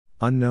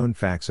Unknown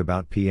facts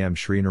about PM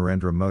Shri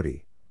Narendra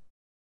Modi.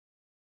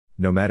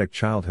 Nomadic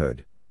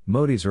childhood.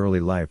 Modi's early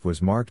life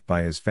was marked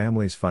by his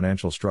family's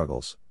financial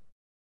struggles.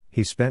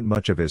 He spent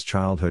much of his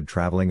childhood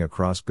traveling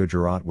across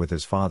Gujarat with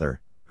his father,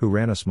 who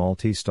ran a small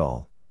tea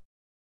stall.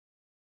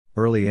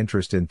 Early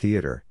interest in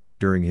theatre.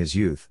 During his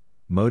youth,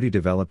 Modi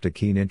developed a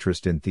keen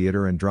interest in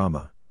theatre and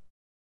drama.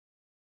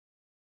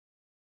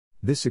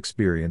 This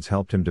experience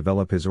helped him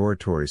develop his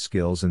oratory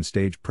skills and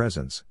stage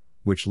presence,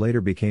 which later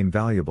became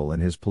valuable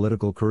in his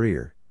political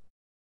career.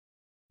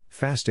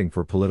 Fasting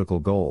for political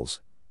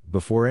goals.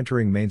 Before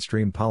entering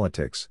mainstream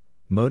politics,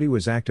 Modi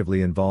was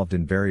actively involved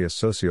in various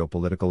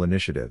socio-political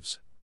initiatives.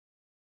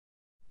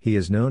 He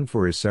is known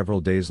for his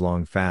several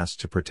days-long fasts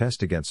to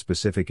protest against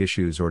specific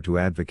issues or to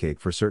advocate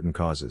for certain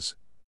causes.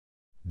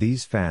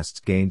 These fasts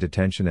gained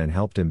attention and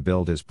helped him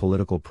build his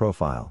political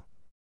profile.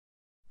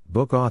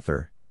 Book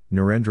author.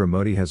 Narendra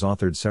Modi has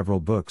authored several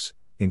books,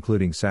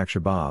 including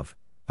Sakshabhav,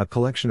 a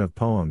collection of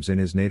poems in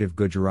his native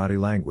Gujarati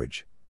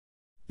language.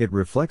 It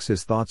reflects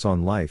his thoughts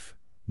on life,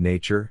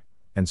 nature,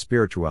 and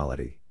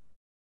spirituality.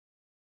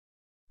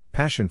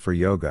 Passion for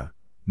yoga.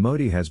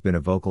 Modi has been a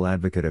vocal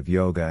advocate of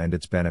yoga and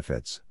its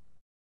benefits.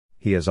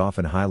 He has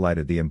often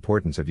highlighted the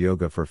importance of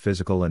yoga for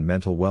physical and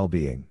mental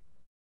well-being.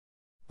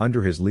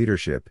 Under his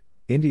leadership,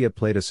 India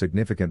played a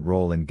significant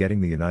role in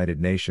getting the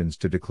United Nations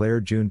to declare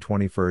June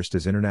 21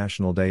 as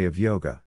International Day of Yoga.